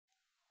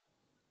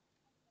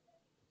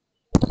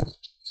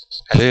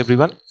Hello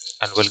everyone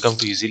and welcome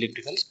to Easy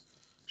Electrical.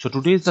 So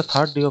today is the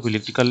third day of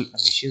electrical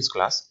machines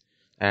class,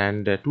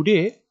 and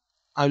today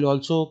I will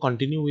also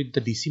continue with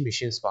the DC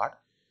machines part,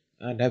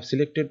 and I have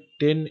selected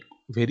 10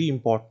 very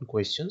important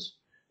questions.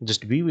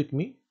 Just be with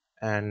me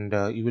and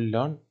you will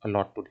learn a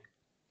lot today.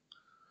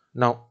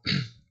 Now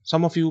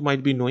some of you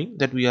might be knowing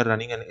that we are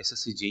running an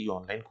SSC JEE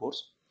online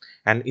course,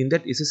 and in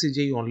that SSC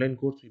JEE online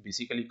course we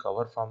basically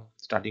cover from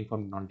starting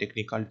from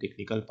non-technical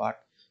technical part.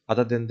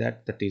 Other than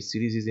that, the test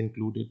series is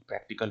included,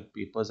 practical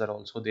papers are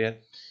also there,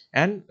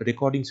 and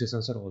recording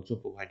sessions are also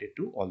provided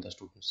to all the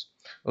students.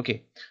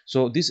 Okay,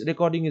 so this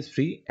recording is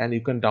free and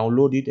you can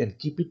download it and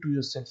keep it to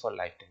yourself for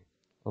lifetime.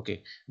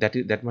 Okay, that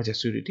is that much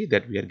assurity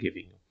that we are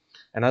giving you.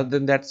 And other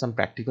than that, some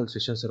practical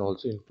sessions are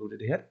also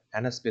included here,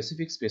 and a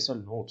specific special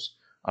notes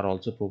are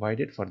also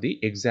provided for the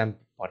exam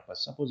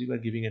purpose. Suppose you are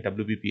giving a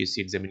WBPSC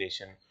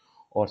examination,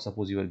 or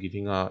suppose you are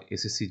giving a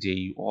SSC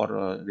JEE or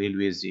a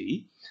Railways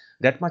JEE,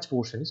 that much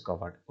portion is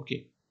covered.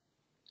 Okay,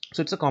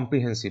 so it's a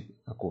comprehensive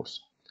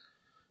course.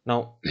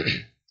 Now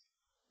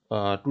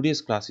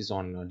today's class is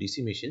on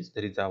DC machines.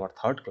 That is our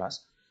third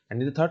class,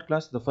 and in the third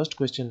class the first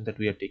question that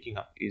we are taking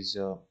up is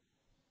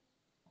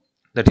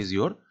that is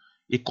your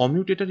a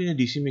commutator in a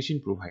DC machine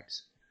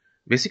provides.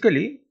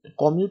 Basically,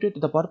 commutator,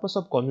 the purpose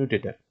of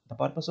commutator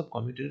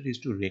is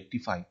to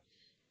rectify.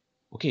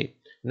 Okay,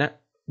 now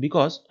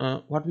because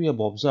what we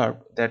have observed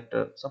that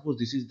suppose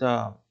this is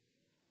the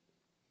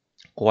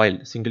coil,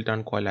 single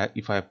turn coil,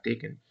 if I have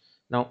taken.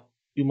 Now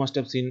you must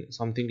have seen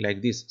something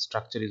like this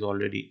structure is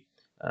already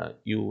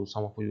you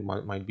some of you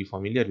might be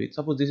familiar with.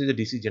 Suppose this is a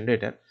DC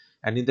generator,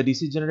 and in the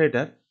DC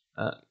generator,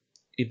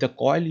 if the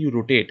coil you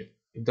rotate,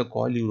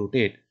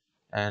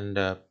 and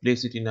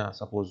place it in a,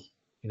 suppose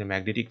in a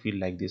magnetic field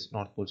like this,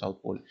 north pole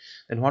south pole,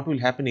 then what will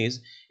happen is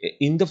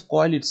in the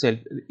coil itself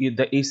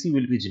the AC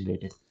will be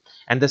generated,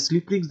 and the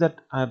slip rings that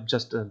I have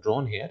just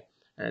drawn here,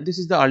 this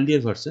is the earlier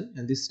version,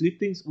 and these slip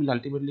rings will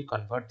ultimately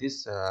convert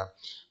this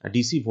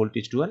DC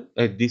voltage to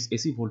this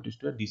AC voltage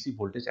to a DC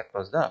voltage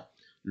across the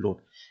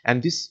load,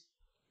 and this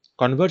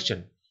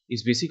conversion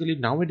is basically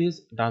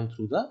nowadays done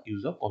through the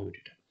use of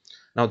commutator.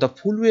 Now the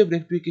full wave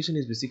rectification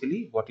is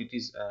basically what it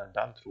is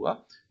done through a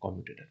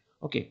commutator.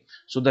 Okay,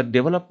 so the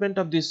development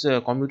of this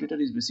commutator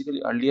is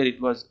basically, earlier it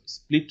was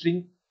split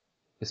ring,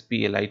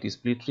 SPLIT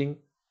split ring,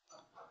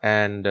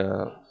 and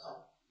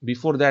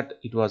before that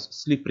it was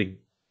slip ring.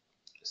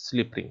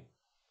 Slip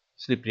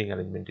ring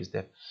arrangement is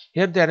there.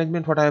 Here the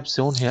arrangement what I have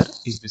shown here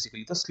is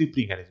basically the slip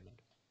ring arrangement.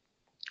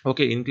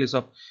 Okay, in case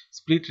of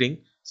split ring,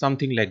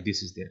 something like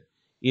this is there.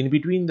 In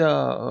between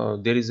the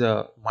there is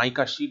a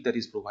mica sheet that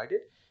is provided,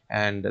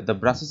 and the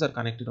brushes are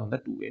connected on the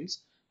two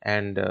ends,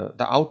 and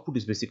the output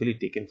is basically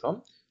taken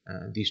from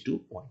these 2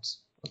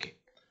 points. Okay,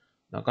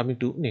 now coming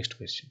to next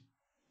question.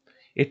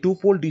 A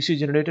two-pole DC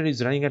generator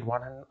is running at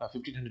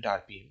 1500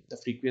 rpm, the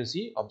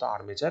frequency of the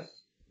armature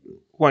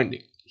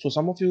winding. So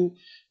some of you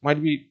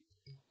might be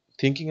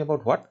thinking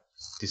about, what,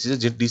 this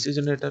is a DC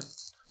generator,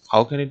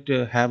 how can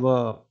it have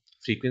a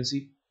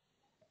frequency?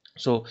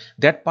 So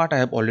that part I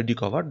have already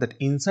covered, that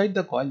inside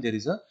the coil there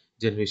is a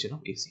generation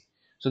of AC.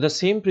 So the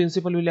same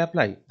principle will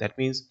apply. That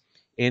means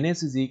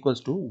NS is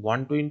equals to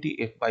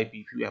 120 F by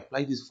P. If you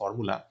apply this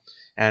formula,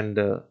 and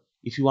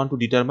if you want to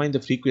determine the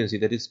frequency,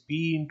 that is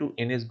P into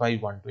NS by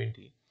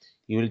 120,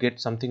 you will get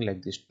something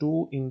like this,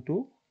 2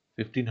 into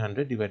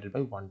 1500 divided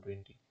by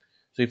 120.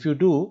 So if you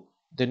do,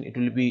 then it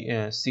will be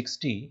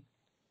 60,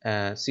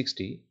 and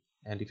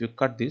if you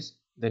cut this,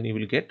 then you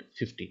will get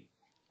 50.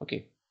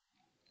 Okay,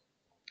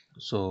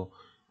 so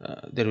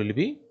there will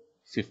be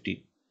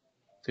 50,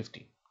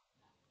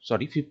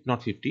 sorry,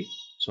 not 50,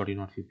 sorry,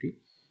 not 50.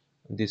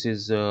 This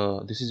is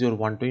your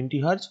 120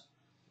 hertz,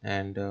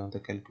 and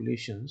the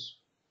calculations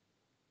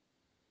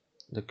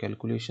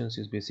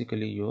is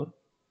basically your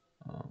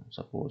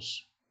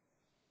suppose,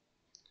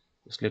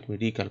 just let me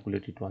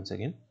recalculate it once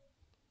again.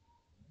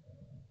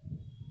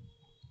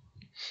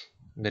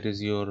 That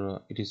is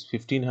your it is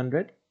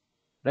 1500,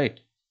 right?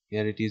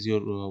 Here it is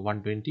your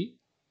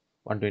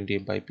 120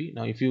 by P.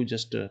 Now if you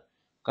just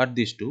cut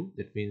these two,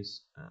 that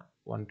means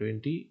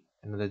 120,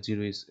 another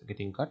 0 is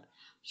getting cut,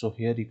 so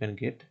here you can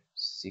get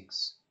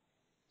 6.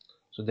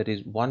 So that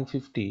is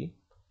 150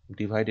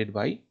 divided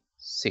by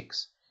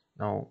 6.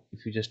 Now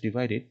if you just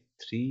divide it,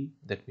 3,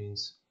 that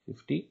means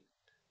 50,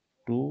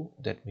 2,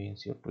 that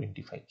means your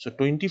 25. So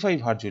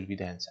 25 hertz will be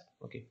the answer.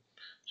 Okay,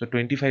 so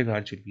 25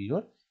 hertz will be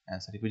your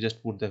answer. If you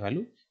just put the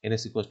value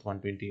NS equals to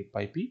 120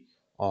 by P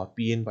or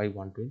Pn by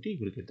 120, you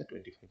will get the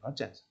 25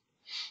 hertz answer.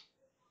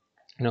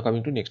 Now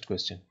coming to next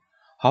question.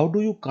 How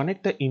do you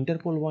connect the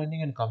interpole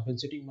winding and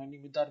compensating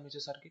winding with the armature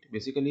circuit?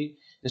 Basically,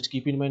 just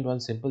keep in mind one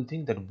simple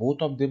thing, that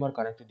both of them are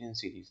connected in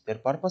series. Their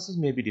purposes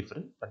may be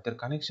different, but their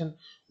connection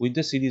with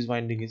the series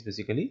winding is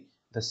basically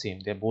the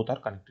same. They both are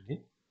connected in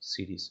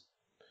series.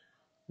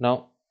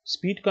 Now,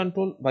 speed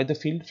control by the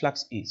field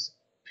flux is.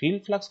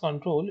 Field flux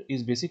control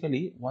is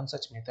basically one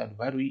such method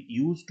where we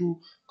use to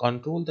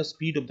control the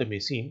speed of the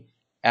machine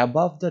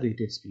above the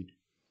rated speed.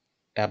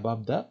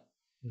 Above the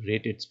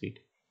rated speed.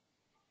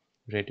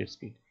 Rated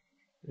speed.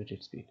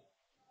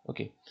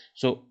 Okay,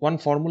 so one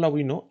formula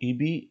we know,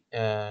 Eb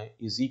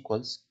is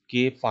equals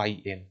K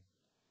phi n.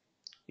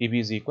 Eb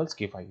is equals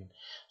K phi n.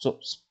 So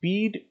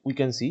speed we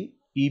can see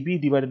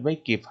Eb divided by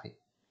K phi.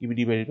 Eb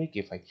divided by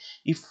K phi.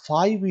 If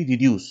phi we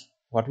reduce,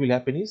 what will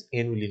happen is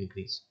n will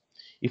increase.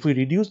 If we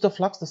reduce the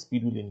flux, the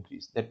speed will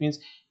increase. That means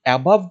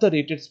above the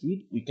rated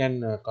speed, we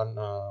can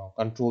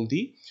control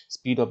the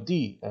speed of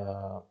the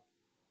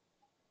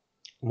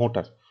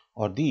motor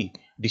or the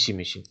DC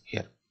machine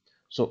here.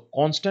 So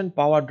constant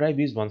power drive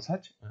is one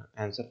such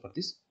answer for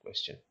this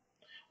question.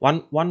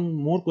 One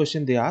more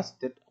question they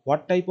asked, that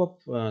what type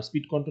of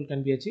speed control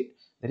can be achieved?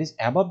 That is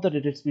above the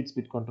rated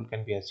speed control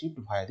can be achieved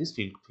via this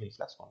field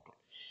flux control.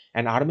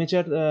 And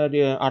armature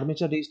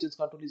resistance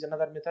control is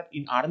another method.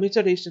 In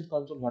armature resistance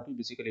control, what we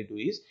basically do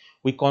is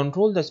we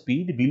control the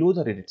speed below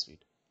the rated speed.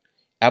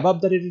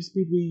 Above the rated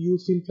speed we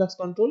use field flux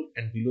control,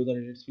 and below the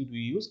rated speed we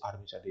use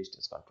armature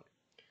resistance control.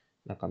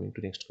 Now coming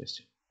to next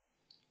question.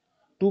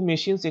 Two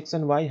machines X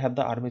and Y have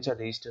the armature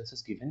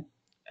resistances given,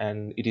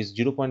 and it is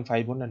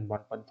 0.5 ohm and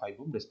 1.5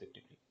 ohm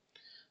respectively.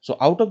 So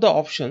out of the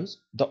options,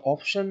 the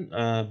option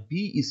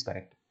B is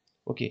correct.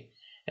 Okay,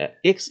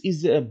 X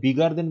is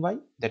bigger than Y.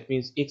 That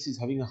means X is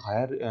having a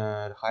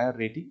higher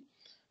rating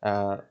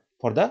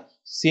for the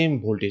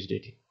same voltage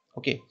rating.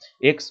 Okay,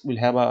 X will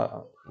have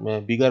a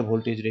bigger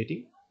voltage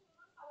rating,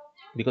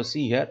 because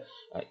see here,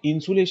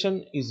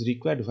 insulation is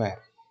required where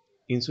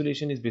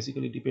insulation is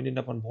basically dependent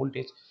upon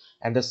voltage,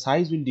 and the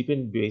size will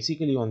depend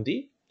basically on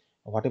the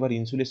whatever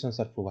insulations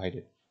are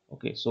provided.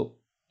 Okay, so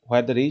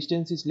where the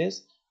resistance is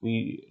less,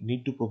 we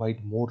need to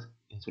provide more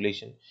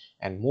insulation,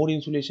 and more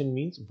insulation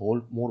means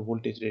more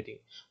voltage rating,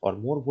 or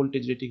more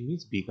voltage rating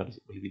means bigger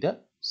will be the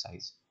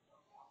size.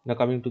 Now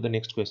coming to the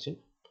next question.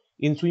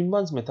 In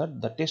Swinburne's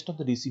method, the test of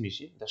the DC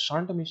machine, the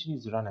shunt machine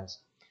is run as.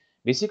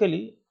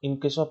 Basically, in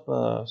case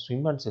of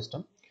Swinburne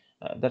system,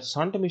 that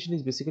shunt machine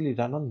is basically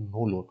run on no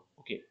load.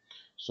 Okay,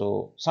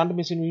 so shunt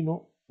machine, we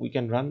know we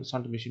can run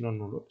shunt machine on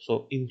no load.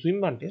 So in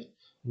Swinburne test,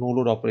 no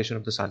load operation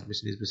of the shunt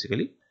machine is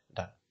basically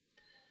done.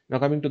 Now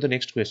coming to the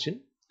next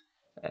question.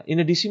 In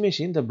a DC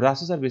machine, the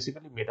brushes are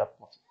basically made up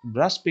of.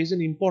 Brush plays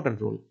an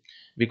important role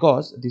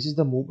because this is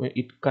the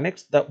it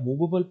connects the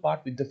movable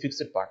part with the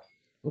fixed part.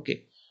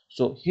 Okay,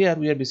 so here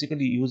we are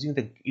basically using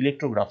the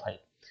electrographite,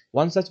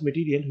 one such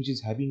material which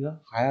is having a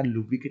higher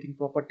lubricating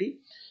property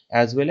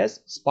as well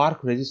as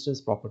spark resistance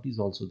property is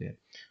also there.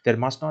 There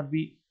must not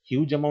be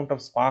huge amount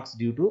of sparks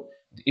due to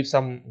if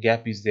some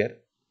gap is there.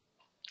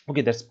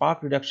 Okay, the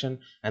spark reduction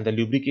and the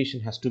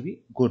lubrication has to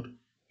be good.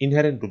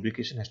 Inherent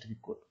lubrication has to be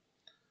good.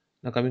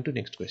 Now coming to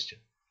next question.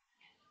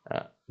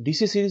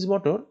 DC series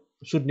motor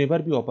should never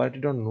be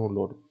operated on no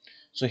load.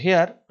 So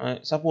here,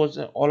 suppose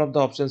all of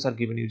the options are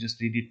given, you just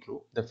read it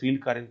through. The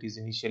field current is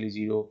initially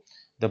 0.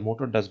 The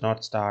motor does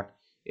not start.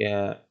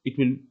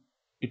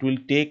 It will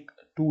take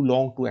too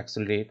long to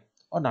accelerate,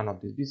 or none of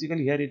this.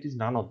 Basically, here it is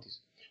none of this.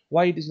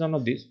 Why it is none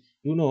of this?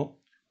 You know,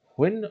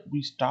 when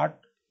we start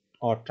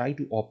or try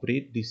to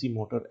operate DC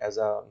motor as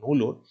a no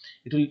load,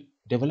 it will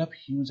develop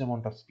huge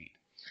amount of speed,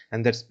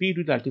 and that speed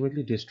will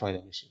ultimately destroy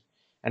the machine.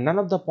 And none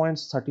of the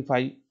points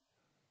certify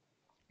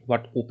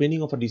what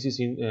opening of a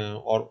DC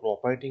or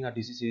operating a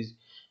DC series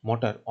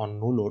motor on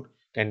no load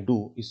can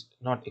do is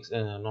not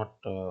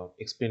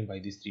explained by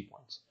these 3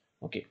 points.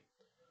 Okay.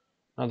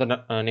 Now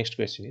the next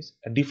question is,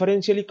 a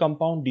differentially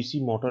compound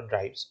DC motor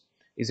drives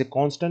is a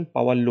constant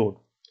power load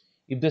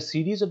if the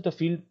series of the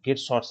field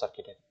gets short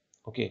circuited.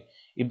 Okay,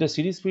 if the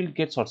series field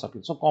gets short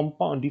circuited, so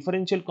compound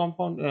differential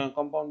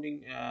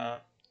compounding,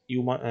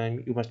 you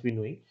must be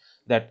knowing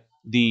that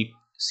the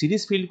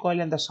series field coil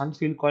and the shunt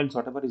field coils,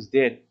 whatever is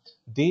there,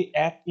 they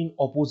act in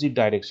opposite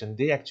direction,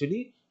 they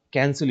actually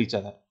cancel each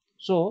other.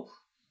 So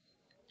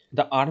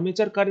the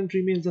armature current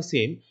remains the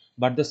same,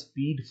 but the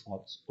speed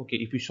falls. Okay,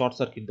 if we short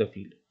circuit the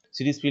field,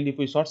 series field, if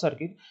we short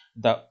circuit,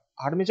 the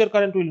armature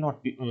current will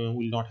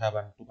not have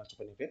too much of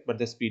an effect, but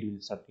the speed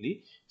will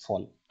certainly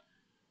fall.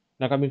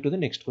 Now coming to the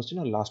next question,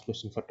 or last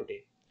question for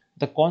today.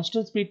 The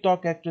constant speed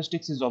torque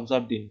characteristics is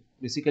observed in,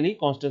 basically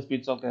constant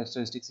speed torque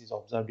characteristics is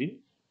observed in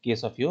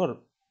case of your,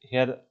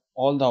 here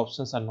all the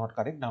options are not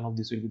correct, none of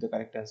this will be the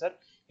correct answer.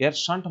 Here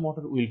shunt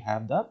motor will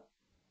have the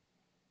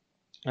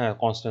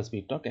constant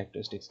speed torque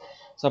characteristics.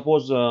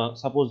 Suppose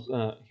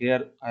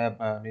here I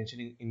am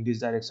mentioning in this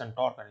direction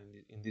torque,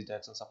 and in this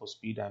direction suppose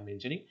speed I am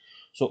mentioning.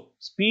 So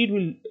speed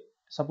will,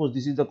 suppose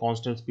this is the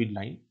constant speed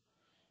line.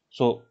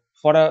 So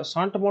for a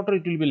shunt motor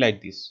it will be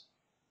like this.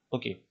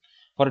 Okay,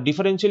 for a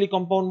differentially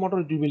compound motor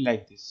it will be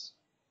like this,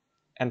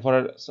 and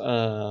for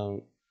a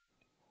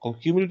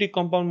cumulative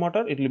compound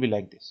motor it will be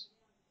like this,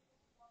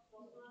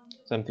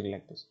 something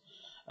like this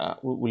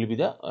will be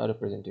the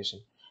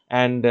representation.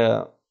 And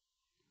the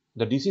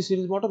DC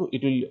series motor,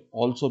 it will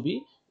also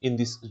be in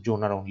this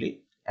genre only,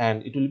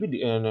 and it will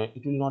be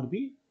it will not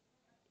be,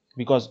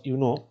 because you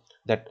know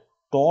that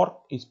torque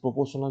is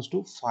proportional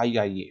to phi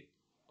Ia.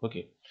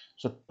 Okay,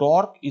 so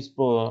torque is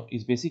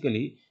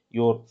basically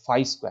your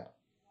phi square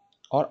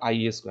or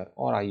Ia square,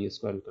 or Ia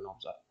square we can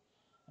observe,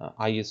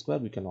 Ia square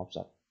we can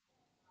observe.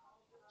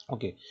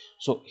 Okay,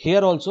 so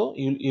here also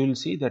you will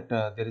see that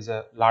there is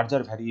a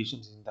larger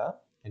variations in the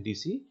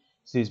DC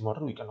series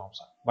motor we can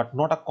observe, but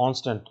not a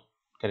constant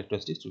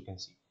characteristics you can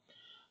see.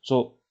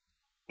 So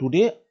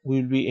today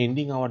we will be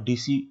ending our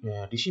DC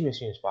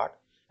machines part,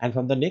 and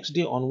from the next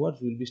day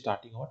onwards we will be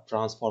starting our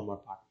transformer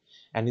part.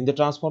 And in the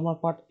transformer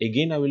part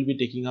again I will be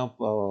taking up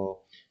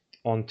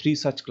on three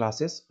such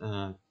classes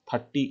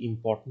 30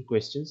 important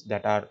questions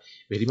that are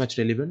very much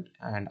relevant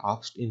and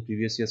asked in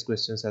previous years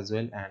questions as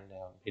well, and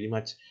very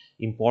much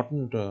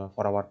important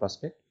for our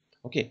perspective.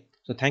 Okay,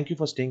 so thank you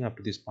for staying up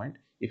to this point.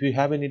 If you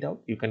have any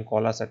doubt, you can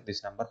call us at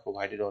this number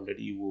provided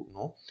already, you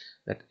know,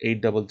 that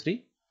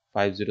 833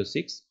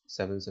 506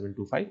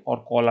 7725,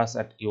 or call us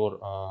at your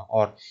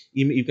or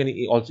you can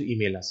also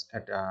email us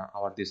at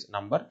our this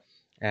number,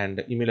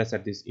 and email us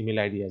at this email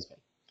ID as well.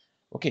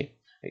 Okay,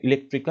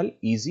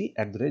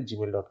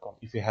 electricaleasy@gmail.com.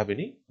 If you have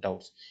any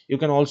doubts, you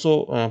can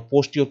also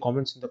post your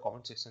comments in the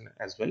comment section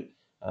as well.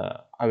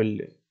 I will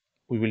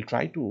We will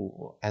try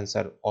to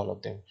answer all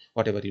of them,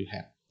 whatever you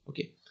have.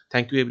 Okay,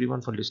 thank you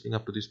everyone for listening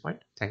up to this point.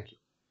 Thank you.